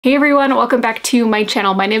Hey everyone, welcome back to my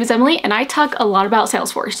channel. My name is Emily and I talk a lot about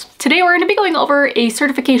Salesforce. Today we're going to be going over a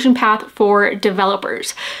certification path for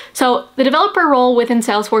developers. So the developer role within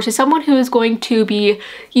Salesforce is someone who is going to be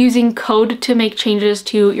using code to make changes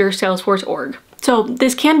to your Salesforce org. So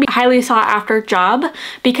this can be a highly sought after job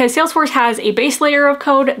because Salesforce has a base layer of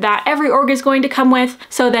code that every org is going to come with.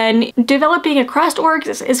 So then developing across orgs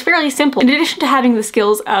is fairly simple. In addition to having the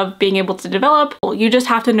skills of being able to develop, you just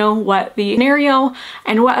have to know what the scenario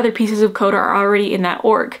and what other pieces of code are already in that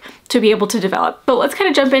org to be able to develop. But let's kind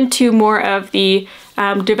of jump into more of the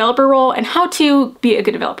developer role and how to be a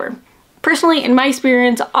good developer. Personally, in my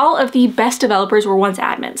experience, all of the best developers were once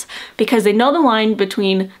admins because they know the line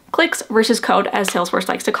between clicks versus code, as Salesforce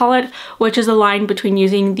likes to call it, which is a line between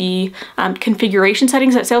using the configuration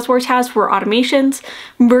settings that Salesforce has for automations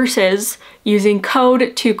versus using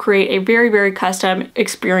code to create a very, very custom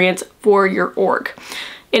experience for your org.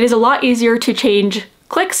 It is a lot easier to change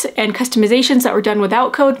clicks and customizations that were done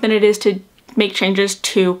without code than it is to make changes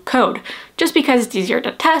to code, just because it's easier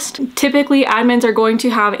to test. Typically, admins are going to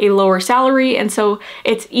have a lower salary, and so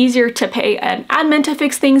it's easier to pay an admin to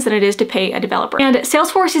fix things than it is to pay a developer. And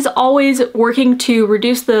Salesforce is always working to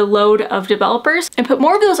reduce the load of developers and put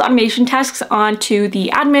more of those automation tasks onto the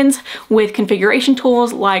admins with configuration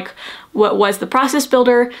tools like what was the process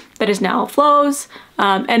builder that is now flows,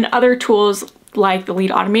 and other tools like the lead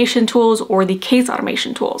automation tools or the case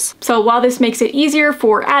automation tools. So while this makes it easier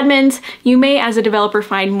for admins, you may as a developer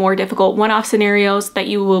find more difficult one-off scenarios that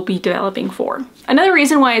you will be developing for. Another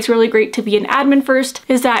reason why it's really great to be an admin first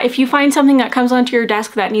is that if you find something that comes onto your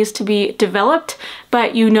desk that needs to be developed,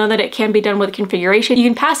 but you know that it can be done with configuration, you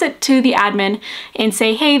can pass it to the admin and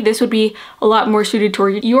say, hey, this would be a lot more suited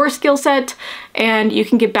toward your skill set, and you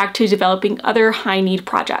can get back to developing other high-need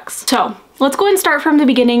projects. So let's go and start from the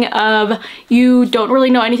beginning of you don't really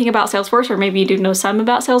know anything about Salesforce, or maybe you do know some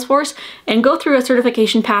about Salesforce, and go through a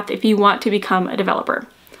certification path if you want to become a developer.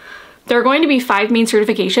 There are going to be 5 main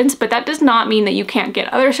certifications, but that does not mean that you can't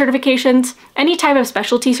get other certifications. Any type of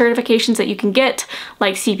specialty certifications that you can get,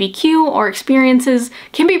 like CPQ or experiences,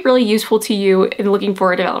 can be really useful to you in looking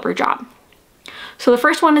for a developer job. So the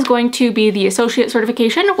first one is going to be the associate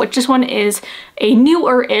certification, which this one is a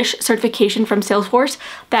newer-ish certification from Salesforce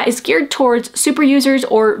that is geared towards super users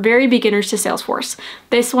or very beginners to Salesforce.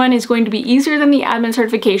 This one is going to be easier than the admin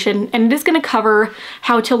certification, and it is going to cover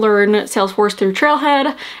how to learn Salesforce through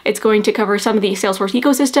Trailhead. It's going to cover some of the Salesforce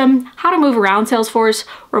ecosystem, how to move around Salesforce,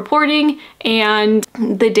 reporting, and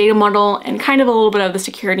the data model, and kind of a little bit of the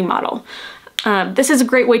security model. This is a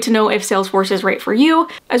great way to know if Salesforce is right for you,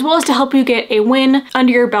 as well as to help you get a win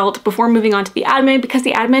under your belt before moving on to the admin, because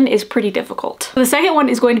the admin is pretty difficult. The second one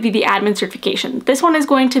is going to be the admin certification. This one is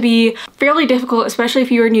going to be fairly difficult, especially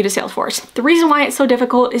if you are new to Salesforce. The reason why it's so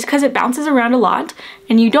difficult is because it bounces around a lot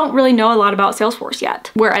and you don't really know a lot about Salesforce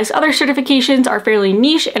yet. Whereas other certifications are fairly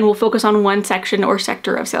niche and will focus on one section or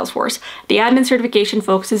sector of Salesforce. The admin certification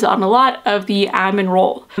focuses on a lot of the admin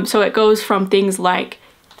role. So it goes from things like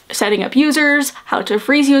setting up users, how to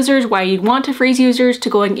freeze users, why you'd want to freeze users, to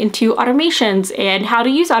going into automations and how to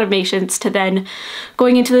use automations, to then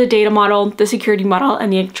going into the data model, the security model,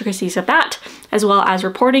 and the intricacies of that, as well as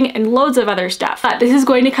reporting and loads of other stuff. This is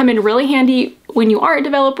going to come in really handy when you are a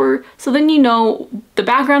developer, so then you know the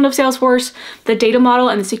background of Salesforce. The data model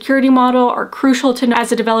and the security model are crucial to know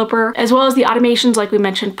as a developer, as well as the automations like we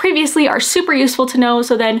mentioned previously are super useful to know.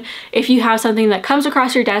 So then if you have something that comes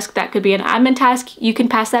across your desk that could be an admin task, you can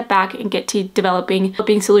pass that back and get to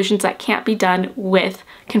developing solutions that can't be done with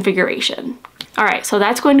configuration. All right, so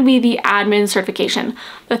that's going to be the admin certification.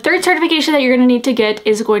 The third certification that you're going to need to get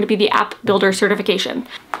is going to be the app builder certification.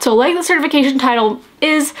 So like the certification title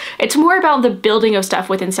is, it's more about the building of stuff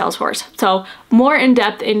within Salesforce. So more in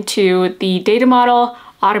depth into the data model,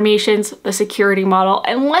 automations, the security model,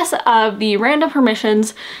 and less of the random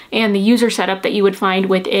permissions and the user setup that you would find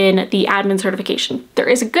within the admin certification. There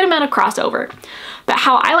is a good amount of crossover. But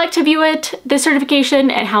how I like to view it, this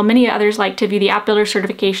certification, and how many others like to view the app builder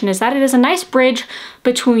certification, is that it is a nice bridge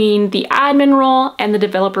between the admin role and the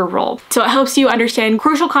developer role. So it helps you understand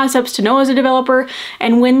crucial concepts to know as a developer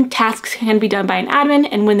and when tasks can be done by an admin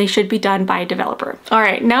and when they should be done by a developer. All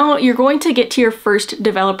right, now you're going to get to your first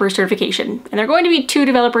developer certification, and there are going to be 2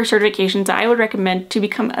 developer certifications that I would recommend to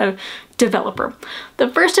become a developer. The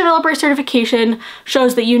first developer certification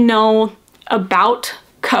shows that you know about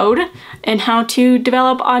code and how to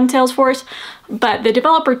develop on Salesforce, but the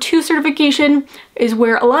Developer 2 certification is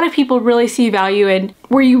where a lot of people really see value in,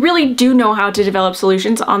 where you really do know how to develop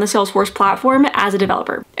solutions on the Salesforce platform as a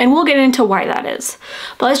developer. And we'll get into why that is.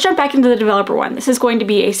 But let's jump back into the Developer 1. This is going to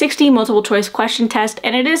be a 60 multiple choice question test,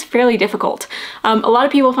 and it is fairly difficult. A lot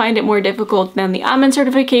of people find it more difficult than the admin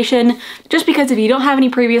certification, just because if you don't have any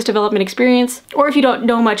previous development experience, or if you don't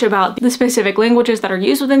know much about the specific languages that are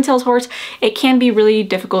used within Salesforce, it can be really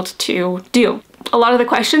difficult to do. A lot of the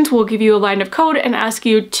questions will give you a line of code and ask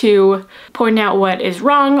you to point out what is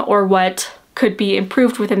wrong or what could be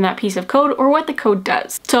improved within that piece of code or what the code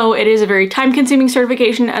does. So it is a very time-consuming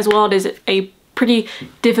certification, as well as a pretty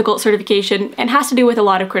difficult certification, and has to do with a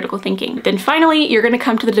lot of critical thinking. Then finally, you're going to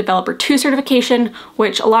come to the Developer 2 certification,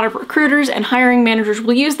 which a lot of recruiters and hiring managers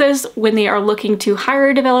will use this when they are looking to hire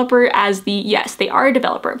a developer as the yes, they are a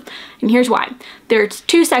developer. And here's why. There's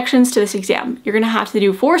 2 sections to this exam. You're going to have to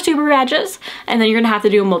do 4 super badges, and then you're going to have to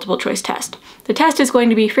do a multiple choice test. The test is going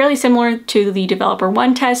to be fairly similar to the Developer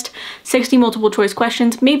 1 test, 60 multiple choice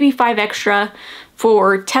questions, maybe 5 extra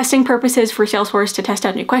for testing purposes for Salesforce to test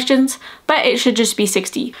out new questions, but it should just be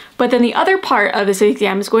 60. But then the other part of this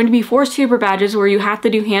exam is going to be 4 super badges where you have to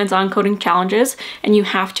do hands-on coding challenges and you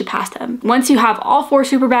have to pass them. Once you have all 4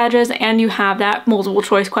 super badges and you have that multiple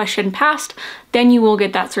choice question passed, then you will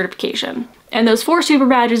get that certification. And those 4 super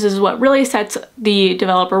badges is what really sets the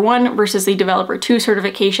Developer 1 versus the Developer 2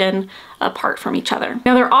 certification apart from each other.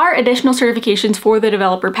 Now, there are additional certifications for the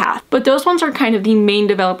developer path, but those ones are kind of the main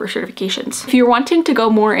developer certifications. If you're wanting to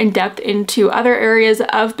go more in depth into other areas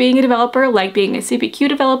of being a developer, like being a CPQ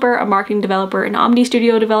developer, a marketing developer, an Omni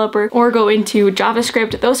Studio developer, or go into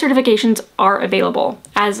JavaScript, those certifications are available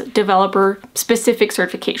as developer specific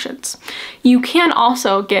certifications. You can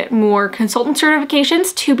also get more consultant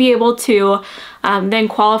certifications to be able to then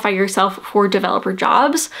qualify yourself for developer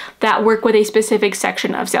jobs that work with a specific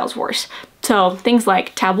section of Salesforce. So things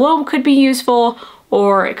like Tableau could be useful,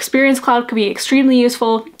 or Experience Cloud could be extremely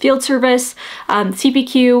useful. Field Service,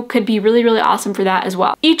 CPQ could be really, really awesome for that as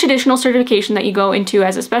well. Each additional certification that you go into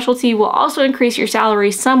as a specialty will also increase your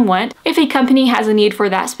salary somewhat if a company has a need for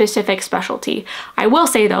that specific specialty. I will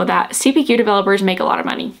say though that CPQ developers make a lot of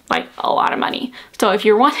money, like a lot of money. So if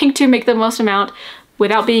you're wanting to make the most amount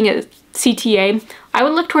without being a CTA, I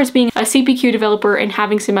would look towards being a CPQ developer and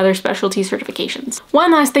having some other specialty certifications.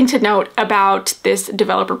 One last thing to note about this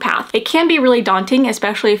developer path. It can be really daunting,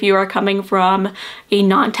 especially if you are coming from a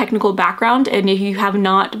non-technical background and if you have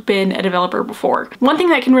not been a developer before. One thing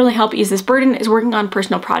that can really help ease this burden is working on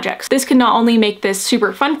personal projects. This can not only make this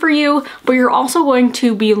super fun for you, but you're also going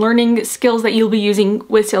to be learning skills that you'll be using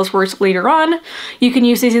with Salesforce later on. You can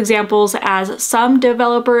use these examples as some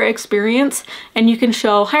developer experience, and you can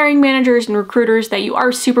show hiring managers and recruiters that you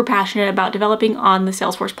are super passionate about developing on the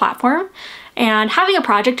Salesforce platform. And having a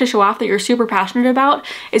project to show off that you're super passionate about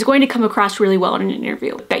is going to come across really well in an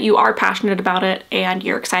interview, that you are passionate about it and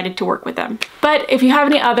you're excited to work with them. But if you have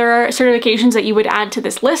any other certifications that you would add to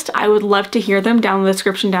this list, I would love to hear them down in the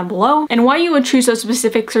description down below, and why you would choose those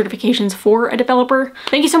specific certifications for a developer.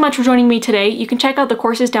 Thank you so much for joining me today. You can check out the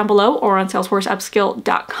courses down below or on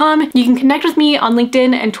salesforceupskill.com. You can connect with me on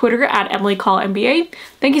LinkedIn and Twitter at EmilyCallMBA.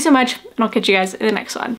 Thank you so much, and I'll catch you guys in the next one.